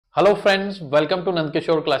Hello friends, welcome to Nand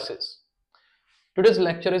Kishore classes. Today's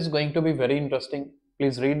lecture is going to be very interesting.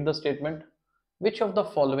 Please read the statement. Which of the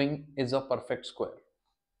following is a perfect square?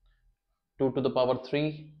 2 to the power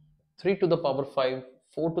 3, 3 to the power 5,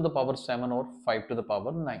 4 to the power 7 or 5 to the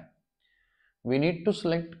power 9. We need to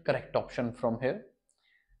select correct option from here.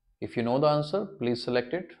 If you know the answer, please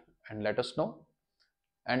select it and let us know.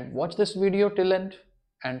 And watch this video till end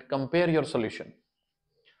and compare your solution.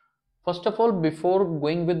 First of all, before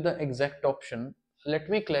going with the exact option, let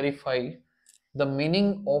me clarify the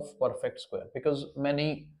meaning of perfect square, because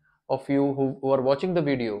many of you who are watching the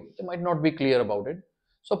video, they might not be clear about it.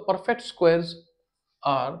 So perfect squares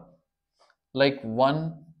are like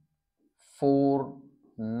 1, 4,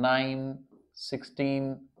 9,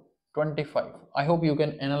 16, 25. I hope you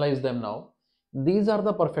can analyze them now. These are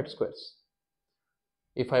the perfect squares.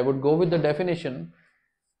 If I would go with the definition,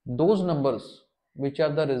 those numbers which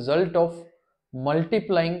are the result of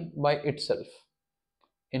multiplying by itself.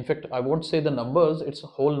 In fact, I won't say the numbers, it's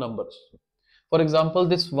whole numbers. For example,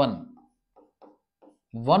 this 1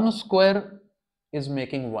 square is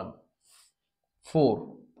making 1.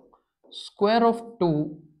 4 square of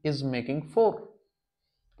 2 is making 4.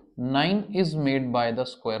 9 is made by the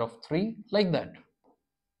square of 3, like that.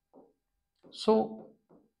 So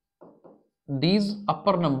these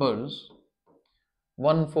upper numbers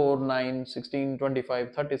 1, 4, 9, 16,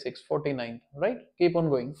 25, 36, 49, right? Keep on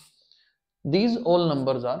going. These all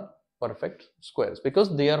numbers are perfect squares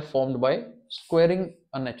because they are formed by squaring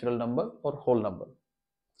a natural number or whole number.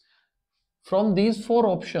 From these four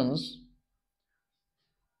options,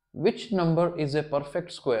 which number is a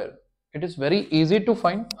perfect square? It is very easy to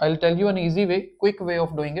find. I'll tell you an easy way, quick way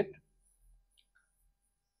of doing it.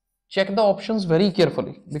 Check the options very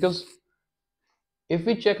carefully, because if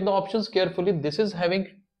we check the options carefully, this is having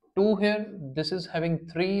 2 here, this is having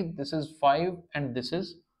 3, this is 5, and this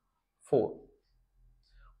is 4.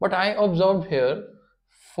 But I observed here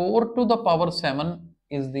 4 to the power 7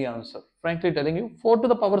 is the answer. Frankly telling you, 4 to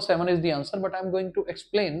the power 7 is the answer, but I'm going to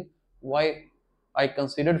explain why I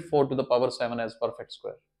considered 4 to the power 7 as perfect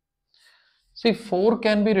square. See, 4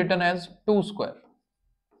 can be written as 2 square,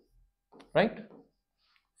 right?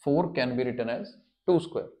 4 can be written as 2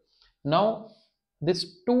 square. Now,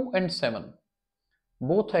 this 2 and 7,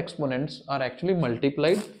 both exponents are actually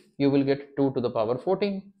multiplied. You will get 2 to the power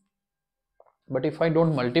 14. But if I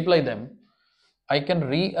don't multiply them, I can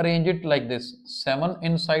rearrange it like this, 7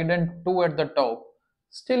 inside and 2 at the top.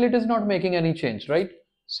 Still it is not making any change, right?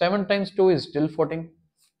 7 times 2 is still 14.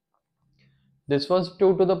 This was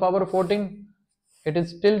 2 to the power 14. It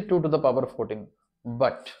is still 2 to the power 14.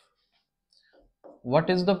 But what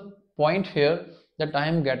is the point here? That I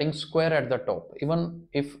am getting square at the top. Even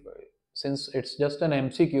if, since it's just an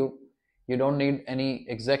MCQ, you don't need any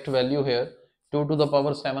exact value here. 2 to the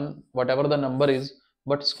power 7, whatever the number is,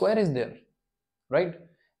 but square is there, right?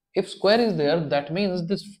 If square is there, that means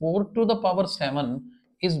this 4 to the power 7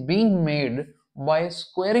 is being made by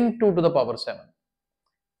squaring 2 to the power 7.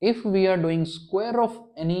 If we are doing square of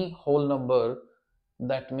any whole number,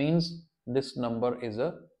 that means this number is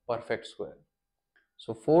a perfect square.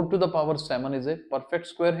 So 4 to the power 7 is a perfect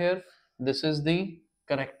square here. This is the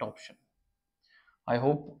correct option. I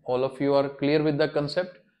hope all of you are clear with the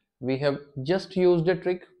concept. We have just used a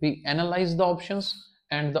trick. We analyzed the options,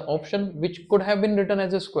 and the option which could have been written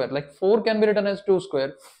as a square, like 4 can be written as 2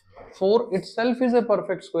 square. 4 itself is a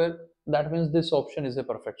perfect square. That means this option is a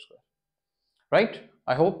perfect square, right?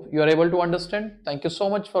 I hope you are able to understand. Thank you so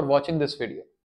much for watching this video.